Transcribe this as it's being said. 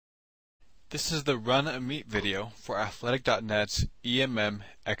This is the Run a Meet video for Athletic.net's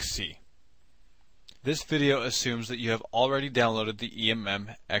EMMxc. This video assumes that you have already downloaded the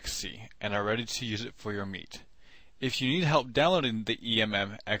EMMxc and are ready to use it for your meet. If you need help downloading the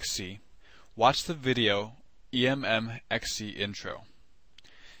EMMxc, watch the video EMMxc intro.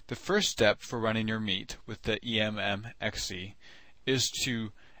 The first step for running your meet with the EMMxc is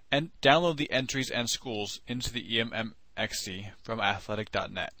to download the entries and schools into the EMMxc from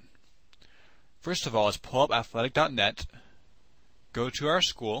Athletic.net. First of all, let's pull up Athletic.net, go to our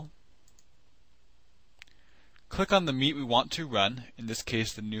school, click on the meet we want to run, in this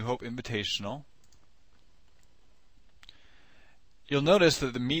case the New Hope Invitational. You'll notice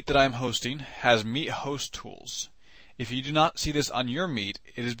that the meet that I'm hosting has Meet Host Tools. If you do not see this on your meet,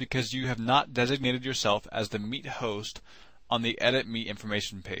 it is because you have not designated yourself as the meet host on the Edit Meet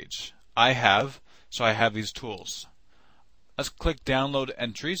Information page. I have, so I have these tools. Let's click Download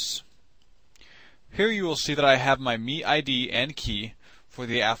Entries. Here you will see that I have my Meet ID and key for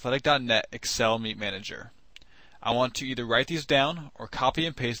the Athletic.net Excel Meet Manager. I want to either write these down or copy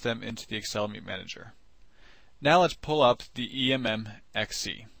and paste them into the Excel Meet Manager. Now let's pull up the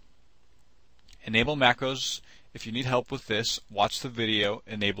EMMxc. Enable macros. If you need help with this, watch the video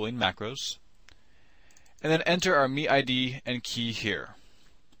Enabling Macros. And then enter our Meet ID and key here.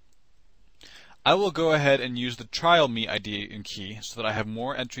 I will go ahead and use the trial Meet ID and key so that I have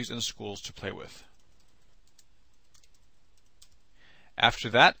more entries and schools to play with. After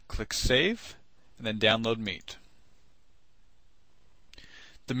that, click Save, and then Download Meet.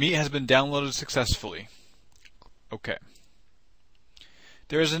 The Meet has been downloaded successfully. OK.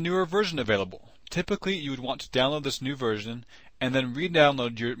 There is a newer version available. Typically, you would want to download this new version and then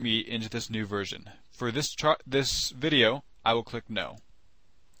re-download your Meet into this new version. For this video, I will click No.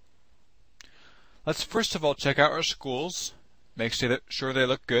 Let's first of all check out our schools. Make sure they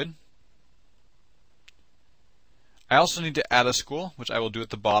look good. I also need to add a school, which I will do at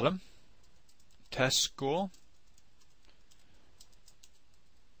the bottom. Test school.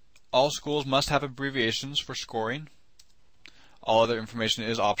 All schools must have abbreviations for scoring. All other information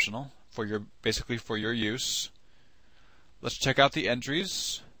is optional, basically for your use. Let's check out the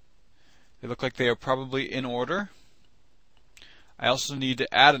entries. They look like they are probably in order. I also need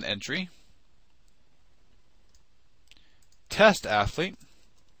to add an entry. Test athlete,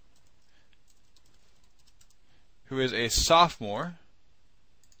 who is a sophomore,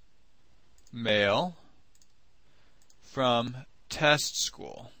 male, from test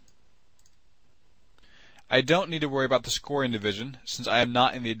school. I don't need to worry about the scoring division since I am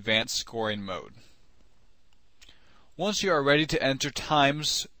not in the advanced scoring mode. Once you are ready to enter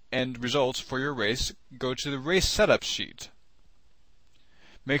times and results for your race, go to the race setup sheet.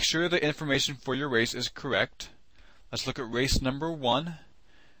 Make sure the information for your race is correct. Let's look at race number 1.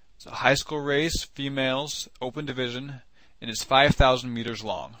 It's a high school race, females, open division, and it's 5,000 meters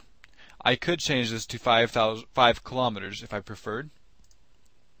long. I could change this to 5 kilometers if I preferred.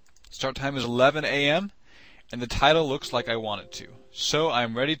 Start time is 11 a.m. and the title looks like I want it to. So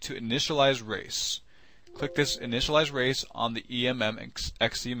I'm ready to initialize race. Click this Initialize Race on the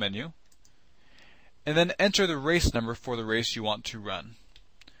EMMxc menu, and then enter the race number for the race you want to run.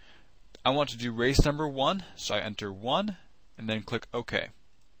 I want to do race number 1, so I enter 1, and then click OK.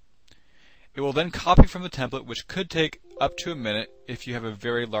 It will then copy from the template, which could take up to a minute if you have a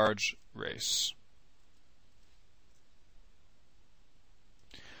very large race.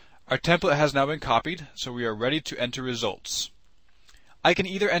 Our template has now been copied, so we are ready to enter results. I can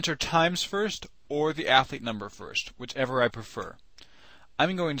either enter times first or the athlete number first, whichever I prefer.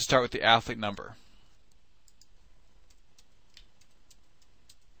 I'm going to start with the athlete number.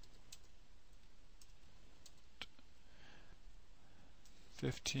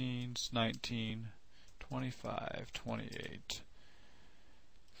 (15s, 19, 25, 28,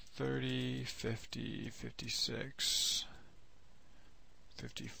 30, 50, 56,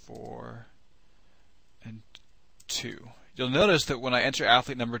 54, and 2. You'll notice that when I enter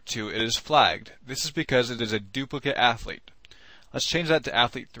athlete number 2, it is flagged. This is because it is a duplicate athlete. Let's change that to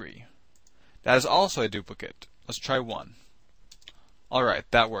athlete 3. That is also a duplicate. Let's try 1. Alright,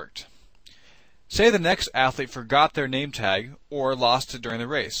 that worked. Say the next athlete forgot their name tag or lost it during the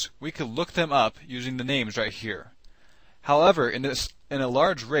race. We could look them up using the names right here. However, in a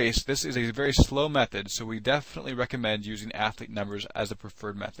large race, this is a very slow method, so we definitely recommend using athlete numbers as the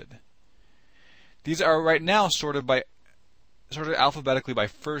preferred method. These are right now sorted alphabetically by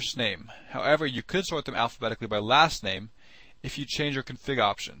first name. However, you could sort them alphabetically by last name if you change your config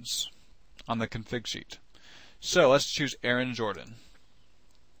options on the config sheet. So let's choose Aaron Jordan.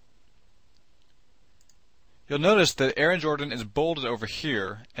 You'll notice that Aaron Jordan is bolded over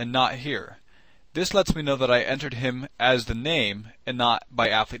here and not here. This lets me know that I entered him as the name and not by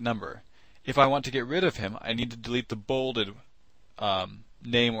athlete number. If I want to get rid of him, I need to delete the bolded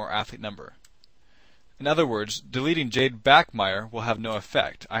name or athlete number. In other words, deleting Jade Backmeyer will have no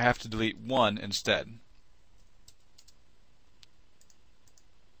effect. I have to delete 1 instead.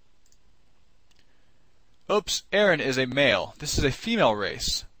 Oops, Aaron is a male. This is a female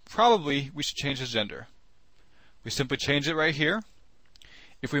race. Probably we should change his gender. We simply change it right here.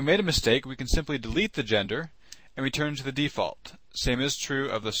 If we made a mistake, we can simply delete the gender and return to the default. Same is true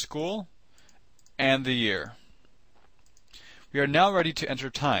of the school and the year. We are now ready to enter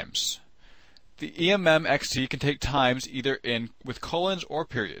times. The EMMxc can take times either with colons or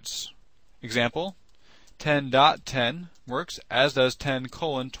periods. Example, 10.10 works, as does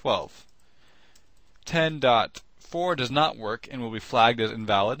 10:12. 10.4 does not work and will be flagged as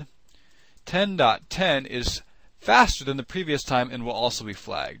invalid. 10.10 is faster than the previous time and will also be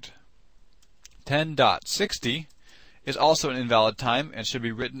flagged. 10.60 is also an invalid time and should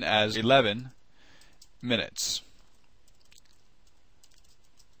be written as 11 minutes.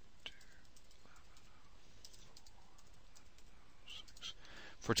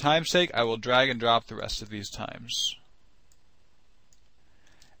 For time's sake, I will drag and drop the rest of these times.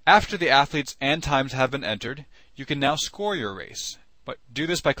 After the athletes and times have been entered, you can now score your race. But do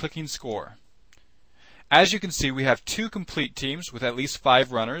this by clicking Score. As you can see, we have 2 complete teams with at least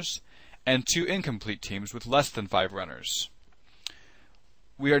 5 runners and 2 incomplete teams with less than 5 runners.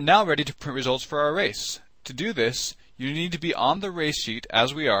 We are now ready to print results for our race. To do this, you need to be on the race sheet,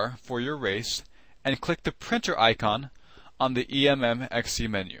 as we are, for your race, and click the printer icon on the EMMxc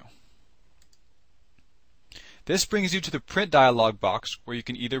menu. This brings you to the print dialog box where you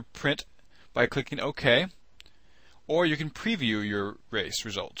can either print by clicking OK, or you can preview your race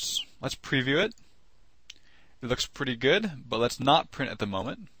results. Let's preview it. It looks pretty good, but let's not print at the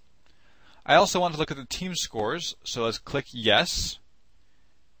moment. I also want to look at the team scores, so let's click Yes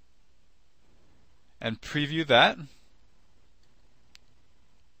and preview that.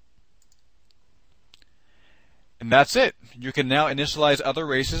 And that's it. You can now initialize other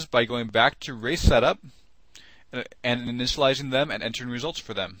races by going back to Race Setup and initializing them and entering results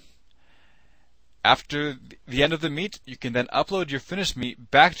for them. After the end of the meet, you can then upload your finished meet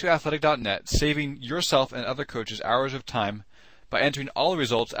back to Athletic.net, saving yourself and other coaches hours of time by entering all the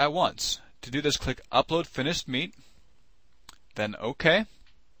results at once. To do this, click Upload Finished Meet, then OK.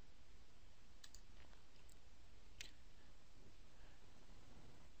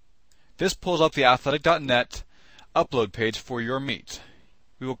 This pulls up the Athletic.net upload page for your meet.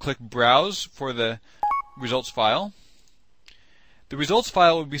 We will click Browse for the results file. The results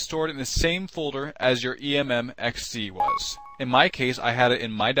file will be stored in the same folder as your EMMxc was. In my case, I had it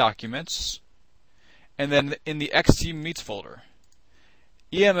in My Documents, and then in the XC Meets folder.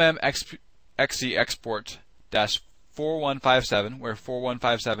 EMMxc export -4157, where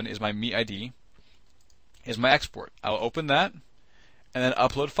 4157 is my meet ID, is my export. I'll open that, and then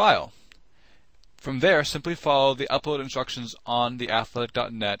Upload File. From there, simply follow the upload instructions on the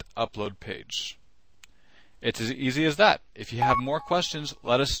Athletic.net upload page. It's as easy as that. If you have more questions,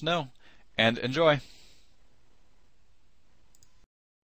 let us know, and enjoy.